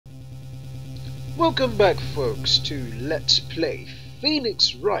Welcome back, folks, to Let's Play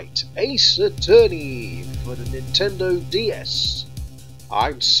Phoenix Wright Ace Attorney for the Nintendo DS.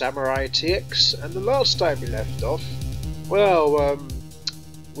 I'm SamuraiT-X, and the last time we left off,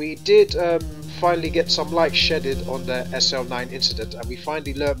 we did finally get some light shedded on the SL9 incident, and we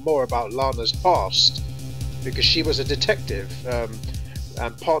finally learned more about Lana's past, because she was a detective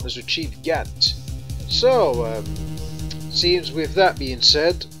and partners with Chief Gant. So, seems with that being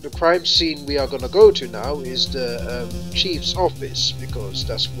said, the crime scene we are going to go to now is the Chief's office, because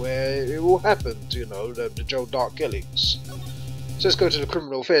that's where it all happened, you know, the Joe Dark killings. So let's go to the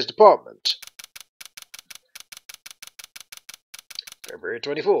Criminal Affairs Department. February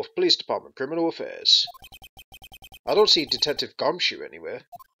 24th, Police Department, Criminal Affairs. I don't see Detective Gumshoe anywhere.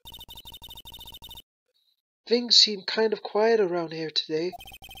 Things seem kind of quiet around here today.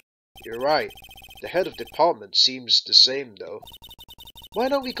 You're right. The head of department seems the same, though. Why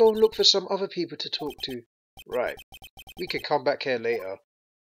don't we go and look for some other people to talk to? Right. We can come back here later.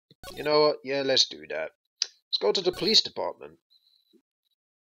 You know what? Yeah, let's do that. Let's go to the police department.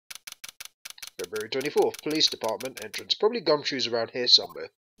 February 24th, police department entrance. Probably Gumshoe's around here somewhere.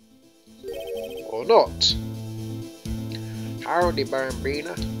 Or not. Howdy,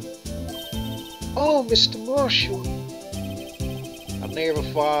 Bambina. Oh, Mr. Marshall. I never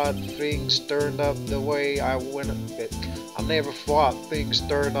thought things turned up the way I never thought things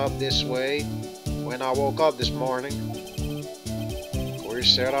turned up this way when I woke up this morning.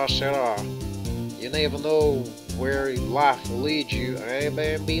 Será. You never know where life will lead you, eh,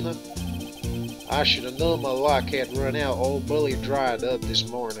 Bambina? I should have known my luck had run out. Old Billy dried up this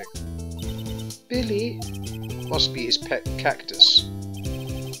morning. Billy? Must be his pet cactus.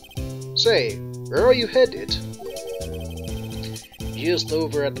 Say, where are you headed? Just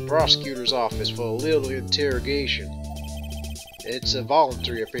over at the prosecutor's office for a little interrogation. It's a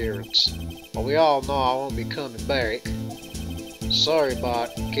voluntary appearance, but we all know I won't be coming back. Sorry,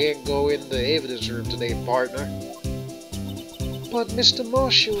 but can't go in the evidence room today, partner. But Mr.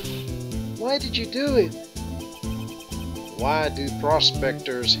 Marshall, why did you do it? Why do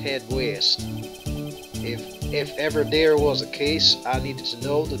prospectors head west? If ever there was a case I needed to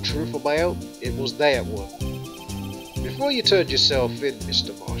know the truth about, it was that one. Before you turned yourself in,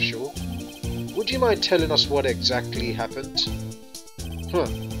 Mr. Marshall, would you mind telling us what exactly happened?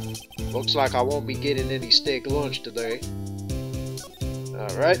 Looks like I won't be getting any steak lunch today.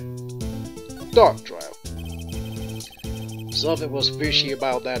 Alright. Dark trial. Something was fishy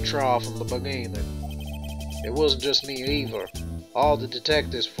about that trial from the beginning. It wasn't just me either. All the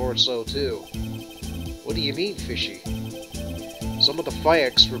detectives thought so too. What do you mean fishy? Some of the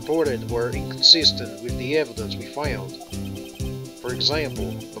facts reported were inconsistent with the evidence we found. For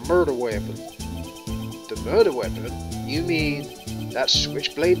example, the murder weapon. The murder weapon? You mean that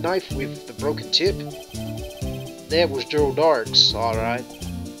switchblade knife with the broken tip? That was Joe Dark's, alright.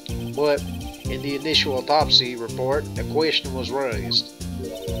 But in the initial autopsy report, a question was raised.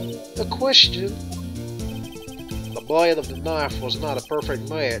 A question? The blade of the knife was not a perfect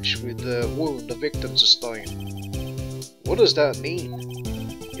match with the wound the victim sustained. What does that mean?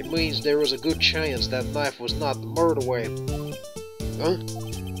 It means there was a good chance that knife was not the murder weapon. Huh?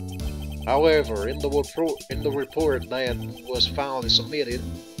 However, in the report that was finally submitted,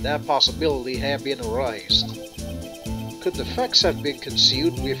 that possibility had been erased. Could the facts have been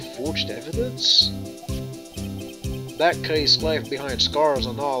concealed with forged evidence? That case left behind scars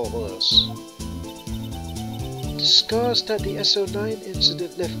on all of us. The scars that the SL9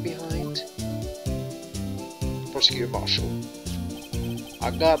 incident left behind? Prosecutor Marshall. I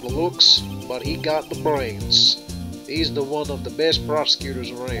got the looks, but he got the brains. He's the one of the best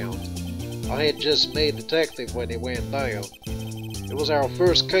prosecutors around. I had just made detective when it went down. It was our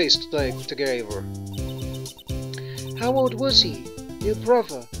first case to take together. How old was he? Your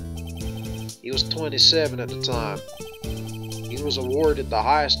brother? He was 27 at the time. He was awarded the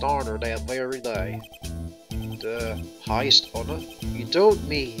highest honor that very day. The highest honor? You don't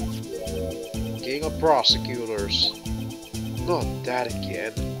mean King of Prosecutors? Not that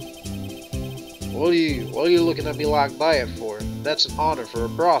again. What are you looking at me like that for? That's an honor for a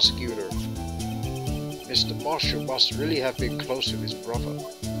prosecutor. Mr. Marshall must really have been close with his brother.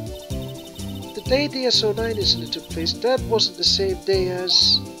 The day the SO9 incident took place, that wasn't the same day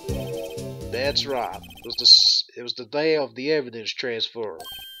as... That's right. It was the day of the evidence transfer.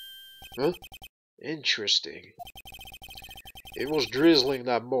 Huh? Interesting. It was drizzling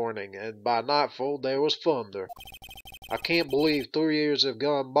that morning, and by nightfall there was thunder. I can't believe 3 years have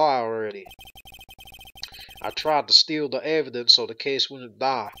gone by already. I tried to steal the evidence so the case wouldn't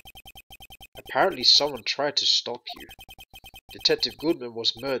die. Apparently someone tried to stop you. Detective Goodman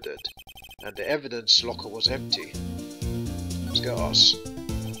was murdered. and the evidence locker was empty. Scars.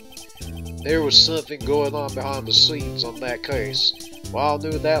 There was something going on behind the scenes on that case. Well, I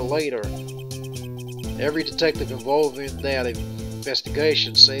knew that later. Every detective involved in that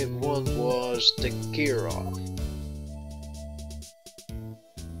investigation, save one, was taken care of.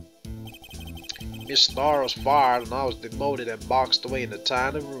 Miss Starr was fired and I was demoted and boxed away in a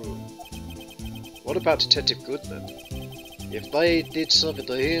tiny room. What about Detective Goodman? If they did something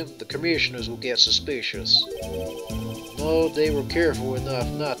to him, the commissioners would get suspicious. No, they were careful enough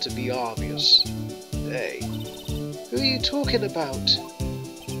not to be obvious. Hey, who are you talking about?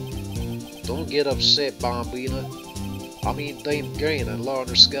 Don't get upset, Bombina. I mean Dame Gain and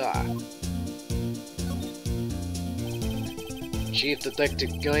Lorna Sky. Chief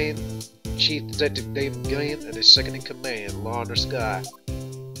Detective Dame Gain and his second in command, Lorna Sky.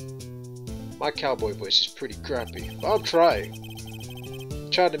 My cowboy voice is pretty crappy, but I'll try. I'm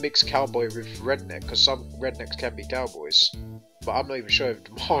trying to mix cowboy with redneck, because some rednecks can be cowboys. But I'm not even sure if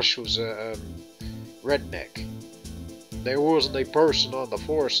the Marshall's a redneck. There wasn't a person on the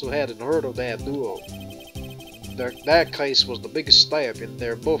force who hadn't heard of that duo. That case was the biggest step in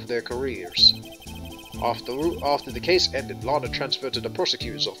both their careers. After the case ended, Lana transferred to the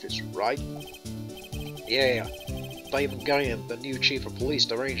prosecutor's office, right? Yeah. David Gann, the new chief of police,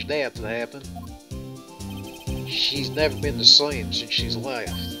 arranged that to happen. She's never been the same since she's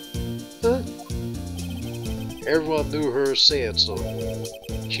left. Huh? Everyone knew her said so.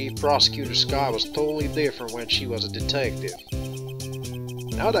 Chief Prosecutor Scott was totally different when she was a detective.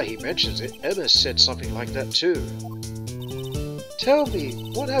 Now that he mentions it, Emma said something like that too. Tell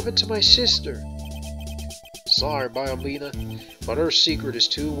me, what happened to my sister? Sorry, Biomina, but her secret is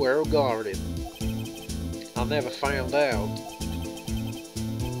too well guarded. I never found out.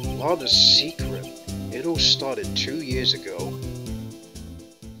 Lana's secret. It all started 2 years ago.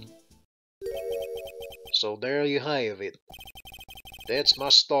 So there you have it. That's my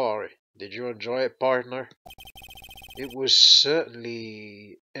story. Did you enjoy it, partner? It was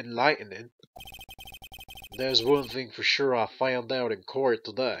certainly enlightening. There's one thing for sure I found out in court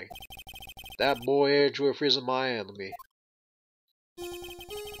today. That boy Edgeworth isn't my enemy.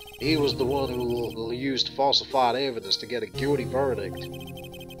 He was the one who used falsified evidence to get a guilty verdict.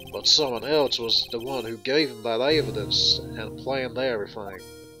 But someone else was the one who gave him that evidence and planned everything.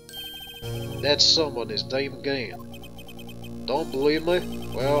 That someone is Dame Gann. Don't believe me?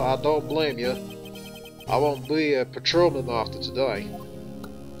 Well, I don't blame you. I won't be a patrolman after today.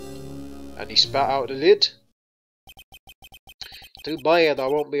 And he spat out the lid. Too bad I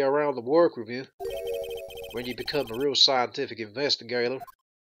won't be around to work with you when you become a real scientific investigator.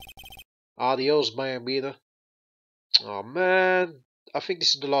 Adios, Bambina. Oh man, I think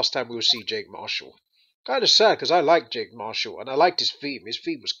this is the last time we'll see Jake Marshall. Kinda sad because I like Jake Marshall and I liked his theme. His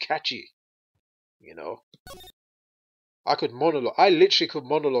theme was catchy. You know. I literally could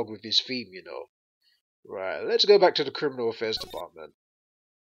monologue with his theme, you know. Right, let's go back to the Criminal Affairs Department.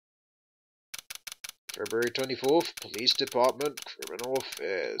 February 24th, Police Department, Criminal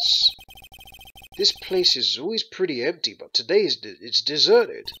Affairs. This place is always pretty empty, but today it's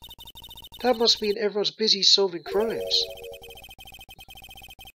deserted. That must mean everyone's busy solving crimes.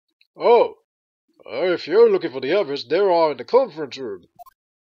 Oh, if you're looking for the others, they are in the conference room.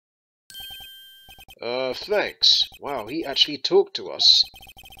 Thanks. Wow, he actually talked to us.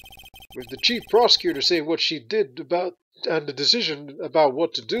 With the chief prosecutor saying what she did about, and the decision about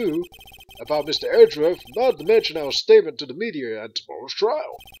what to do about Mr. Edgeworth, not to mention our statement to the media and tomorrow's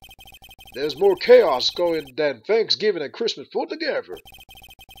trial. There's more chaos going than Thanksgiving and Christmas put together.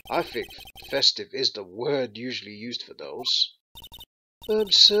 I think festive is the word usually used for those.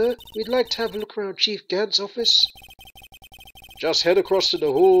 Sir, we'd like to have a look around Chief Gant's office. Just head across to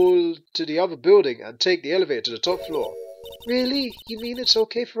the hall to the other building and take the elevator to the top floor. Really? You mean it's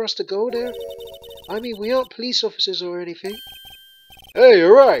okay for us to go there? I mean, we aren't police officers or anything. Hey,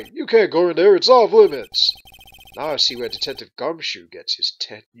 you're right. You can't go in there. It's off limits. Now I see where Detective Gumshoe gets his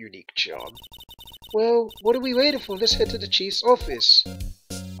unique charm. Well, what are we waiting for? Let's head to the chief's office.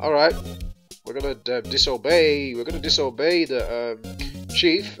 Alright. We're gonna disobey. We're gonna disobey the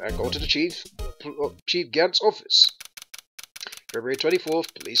chief and go to the Chief Gant's office. February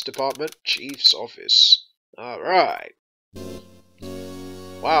 24th, Police Department, Chief's office. Alright.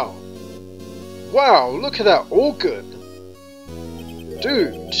 Wow. Wow, look at that organ.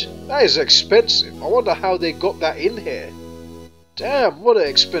 Dude, that is expensive. I wonder how they got that in here. Damn, what an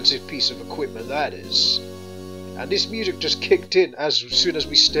expensive piece of equipment that is. And this music just kicked in as soon as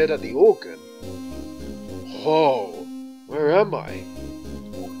we stared at the organ. Oh, where am I?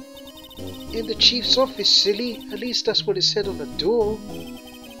 In the chief's office, silly. At least that's what it said on the door.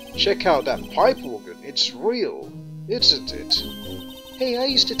 Check out that pipe organ. It's real, isn't it? Hey, I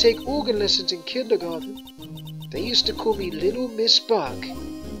used to take organ lessons in kindergarten. They used to call me Little Miss Buck.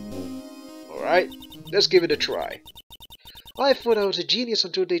 Alright, let's give it a try. I thought I was a genius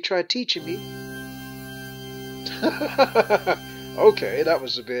until they tried teaching me. Okay, that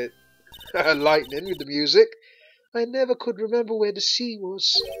was a bit lightning with the music. I never could remember where the sea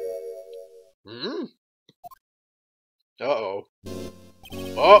was. Hmm? Uh-oh.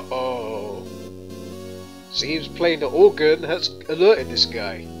 Uh-oh. Seems playing the organ has alerted this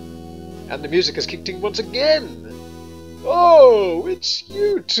guy. And the music has kicked in once again. Oh, it's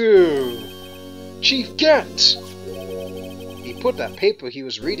you two. Chief Gant. He put that paper he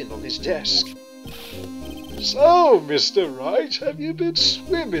was reading on his desk. So, Mr. Wright, have you been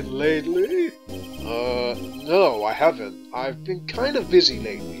swimming lately? No, I haven't. I've been kind of busy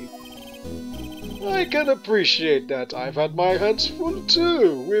lately. I can appreciate that. I've had my hands full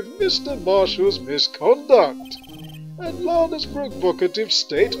too, with Mr. Marshall's misconduct and Lana's provocative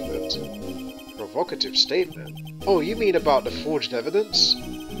statement. Provocative statement? Oh, you mean about the forged evidence?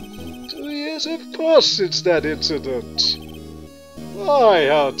 2 years have passed since that incident. My,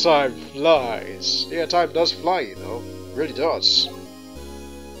 how time flies. Yeah, time does fly, you know. It really does.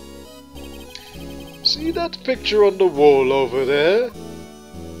 See that picture on the wall over there?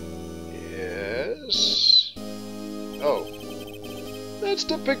 Yes. Oh. That's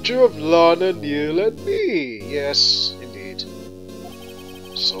the picture of Lana, Neil, and me. Yes, indeed.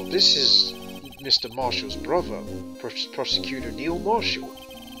 So this is Mr. Marshall's brother, Prosecutor Neil Marshall.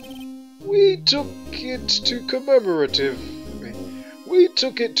 We took it to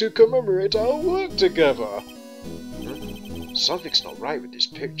commemorate our work together. Something's not right with this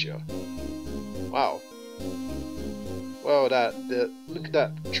picture. Wow. Well, look at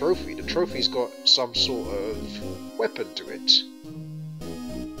that trophy. The trophy's got some sort of weapon to it.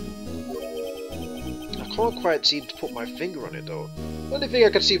 I can't quite seem to put my finger on it though. The only thing I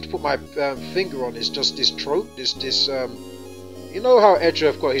can seem to put my finger on is just this you know how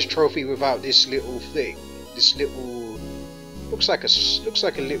Edgeworth got his trophy without this little thing? This little looks like a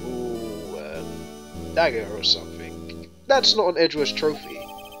little dagger or something. That's not an Edgeworth's trophy.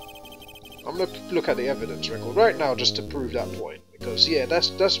 I'm gonna look at the evidence record right now just to prove that point, because yeah,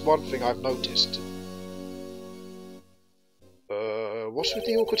 that's one thing I've noticed. What's with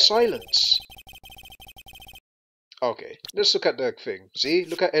the awkward silence? Okay, let's look at the thing. See,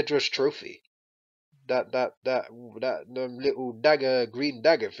 look at Edgeworth's trophy. That little dagger, green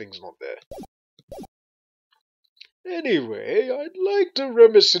dagger thing's not there. Anyway, I'd like to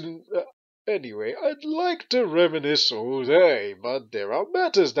reminisce all day, but there are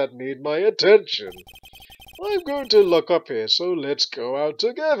matters that need my attention. I'm going to lock up here, so let's go out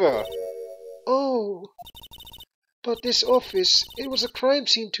together. Oh, but this office, it was a crime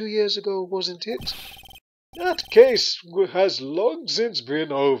scene 2 years ago, wasn't it? That case has long since been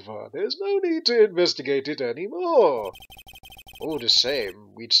over. There's no need to investigate it anymore. All the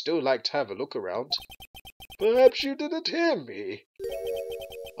same, we'd still like to have a look around. Perhaps you didn't hear me.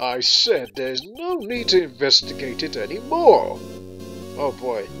 I said there's no need to investigate it anymore. Oh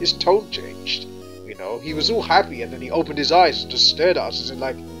boy, his tone changed. You know, he was all happy and then he opened his eyes and just stared at us as in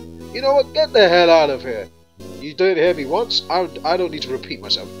like, you know what, get the hell out of here. You didn't hear me once, I don't need to repeat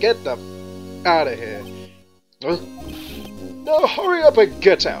myself. Get them out of here. Huh? Now hurry up and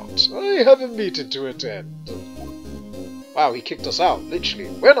get out. I have a meeting to attend. Wow, he kicked us out, literally.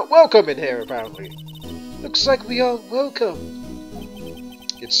 We're not welcome in here, apparently. Looks like we are welcome.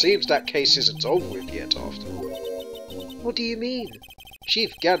 It seems that case isn't over with yet, after all. What do you mean?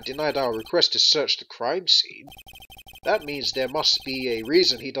 Chief Gant denied our request to search the crime scene. That means there must be a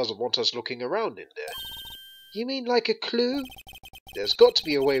reason he doesn't want us looking around in there. You mean like a clue? There's got to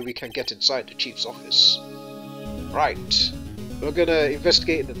be a way we can get inside the Chief's office. Right. We're gonna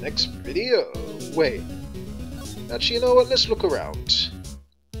investigate in the next video. Wait. Actually, you know what? Let's look around.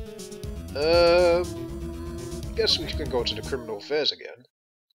 I guess we can go to the Criminal Affairs again.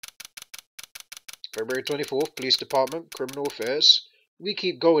 February 24th, Police Department, Criminal Affairs. We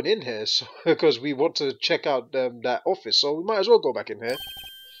keep going in here because we want to check out that office, so we might as well go back in here.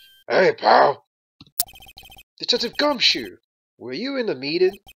 Hey, pal! Detective Gumshoe! Were you in the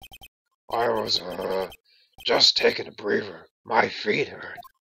meeting? I was, just taking a breather. My feet hurt.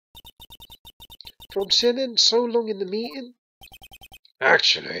 From sitting so long in the meeting?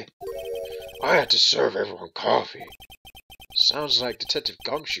 Actually, I had to serve everyone coffee. Sounds like Detective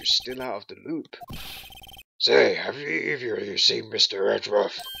Gumshoe's still out of the loop. Say, have either of you seen Mr.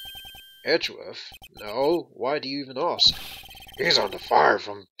 Edgeworth? Edgeworth? No, why do you even ask? He's under fire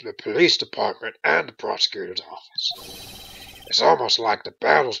from the police department and the prosecutor's office. It's almost like the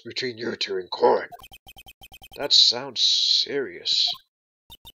battle's between you two in court. That sounds serious.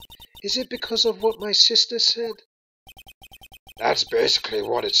 Is it because of what my sister said? That's basically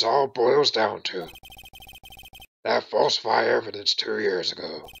what it's all boils down to. That falsified evidence 2 years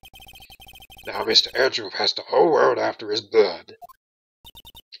ago. Now Mr. Edgeworth has the whole world after his blood.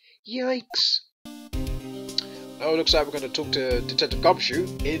 Yikes. Now it looks like we're going to talk to Detective Gumshoe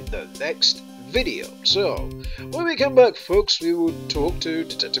in the next video. So, when we come back, folks, we will talk to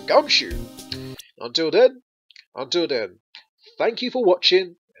Detective Gumshoe. Until then, thank you for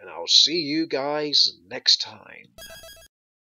watching, and I'll see you guys next time.